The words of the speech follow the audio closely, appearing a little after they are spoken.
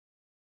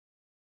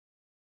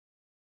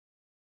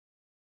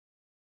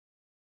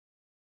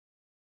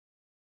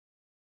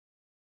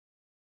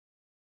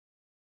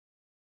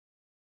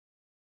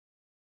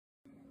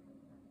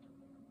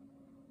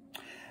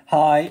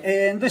Hi,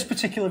 in this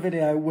particular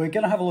video we're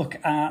going to have a look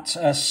at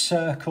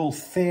circle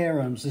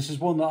theorems. This is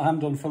one that I haven't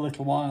done for a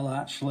little while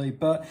actually,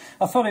 but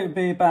I thought it would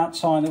be about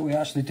time that we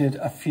actually did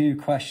a few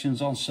questions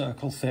on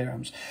circle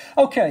theorems.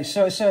 Okay,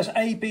 so it says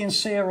A, B and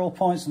C are all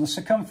points in the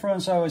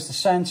circumference, O is the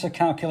centre,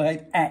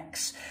 calculate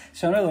X.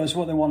 So in other words,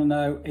 what they want to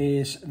know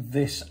is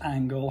this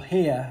angle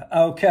here.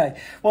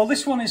 Okay, well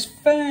this one is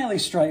fairly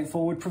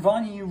straightforward,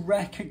 providing you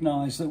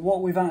recognise that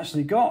what we've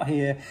actually got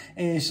here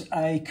is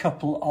a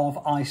couple of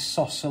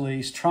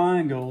isosceles triangles,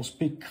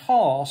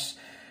 because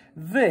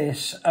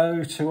this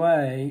O to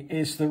A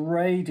is the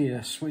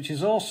radius, which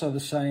is also the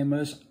same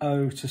as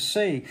O to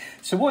C.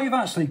 So what you've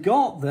actually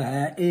got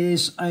there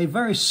is a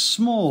very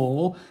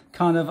small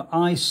kind of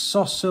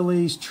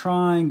isosceles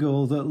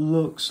triangle that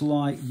looks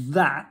like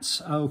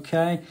that,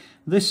 okay?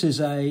 This is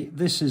A,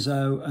 this is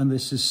O, and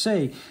this is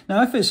C.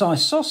 Now, if it's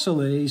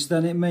isosceles,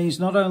 then it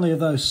means not only are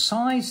those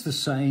sides the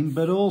same,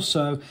 but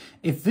also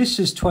if this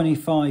is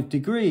 25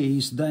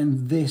 degrees,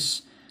 then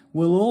this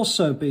will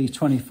also be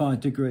 25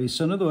 degrees.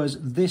 So in other words,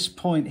 this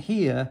point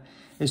here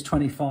is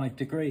 25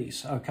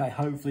 degrees. Okay,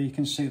 hopefully you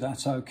can see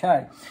that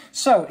okay.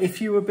 So if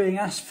you were being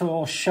asked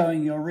for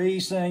showing your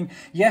reasoning,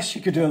 yes,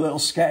 you could do a little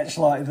sketch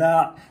like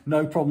that,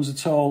 no problems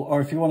at all. Or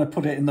if you want to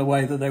put it in the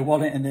way that they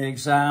want it in the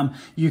exam,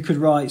 you could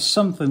write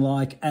something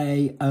like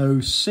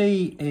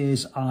AOC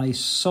is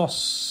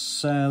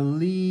isosceles,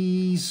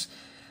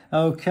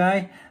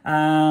 okay,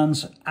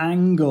 and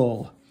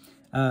angle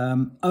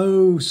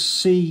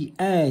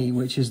OCA,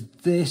 which is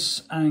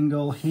this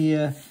angle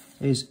here,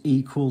 is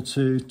equal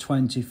to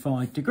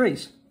 25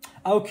 degrees.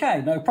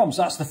 Okay, no problems.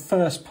 That's the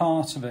first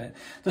part of it.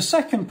 The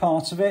second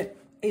part of it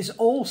is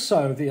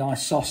also the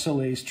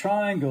isosceles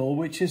triangle,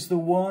 which is the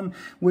one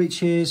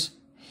which is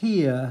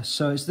here.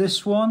 So it's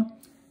this one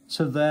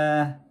to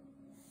there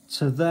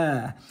to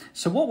there.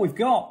 So what we've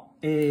got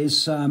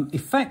is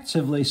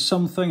effectively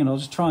something, and I'll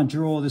just try and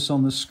draw this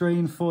on the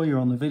screen for you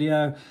on the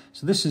video.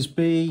 So this is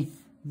B,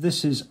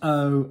 this is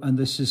O, and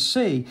this is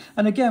C.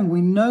 And again,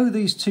 we know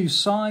these two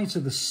sides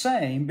are the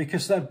same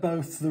because they're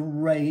both the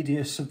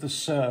radius of the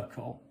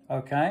circle,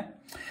 okay?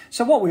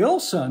 So what we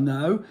also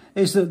know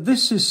is that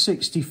this is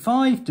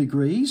 65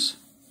 degrees,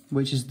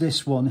 which is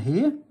this one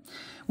here.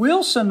 We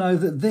also know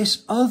that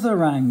this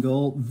other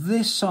angle,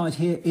 this side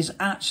here, is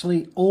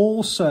actually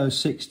also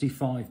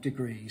 65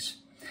 degrees.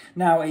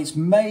 Now, it's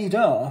made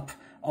up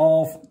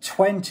of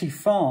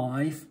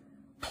 25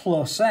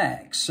 plus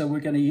X. So we're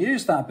going to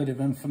use that bit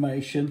of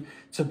information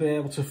to be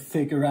able to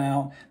figure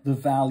out the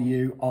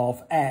value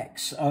of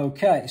X.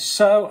 Okay,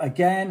 so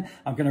again,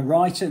 I'm going to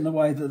write it in the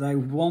way that they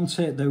would want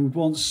it. They would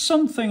want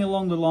something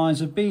along the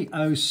lines of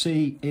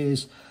BOC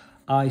is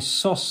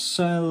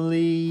isosceles,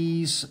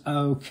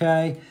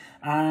 okay,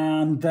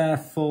 and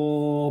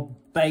therefore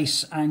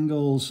base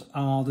angles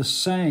are the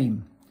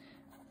same.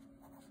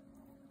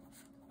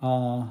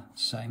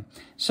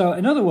 So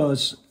in other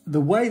words,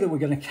 the way that we're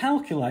going to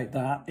calculate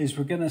that is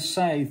we're going to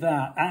say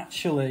that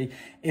actually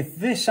if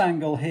this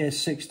angle here is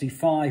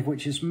 65,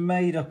 which is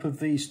made up of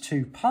these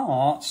two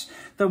parts,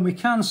 then we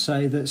can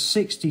say that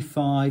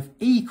 65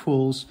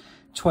 equals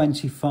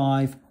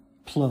 25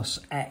 plus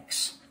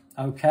X.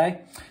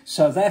 Okay,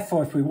 so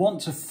therefore if we want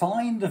to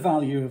find the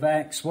value of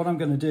X, what I'm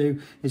going to do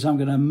is I'm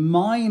going to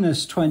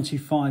minus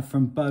 25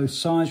 from both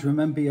sides.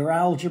 Remember your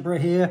algebra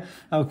here.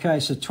 Okay,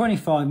 so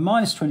 25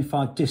 minus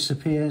 25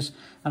 disappears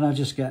and I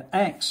just get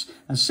X,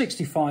 and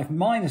 65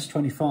 minus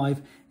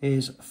 25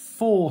 is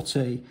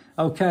 40.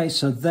 Okay,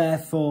 so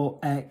therefore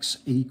X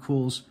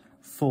equals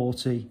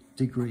 40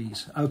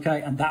 degrees.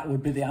 Okay, and that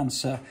would be the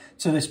answer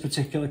to this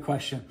particular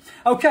question.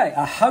 Okay,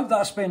 I hope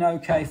that's been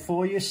okay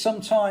for you.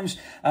 Sometimes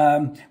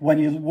when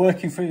you're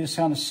working through this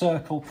kind of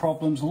circle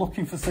problems,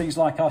 looking for things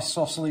like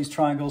isosceles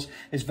triangles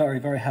is very,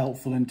 very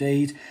helpful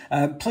indeed.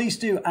 Please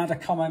do add a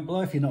comment below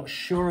if you're not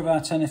sure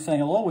about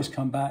anything. I'll always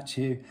come back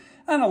to you,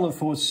 and I look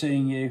forward to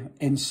seeing you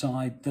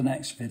inside the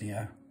next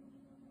video.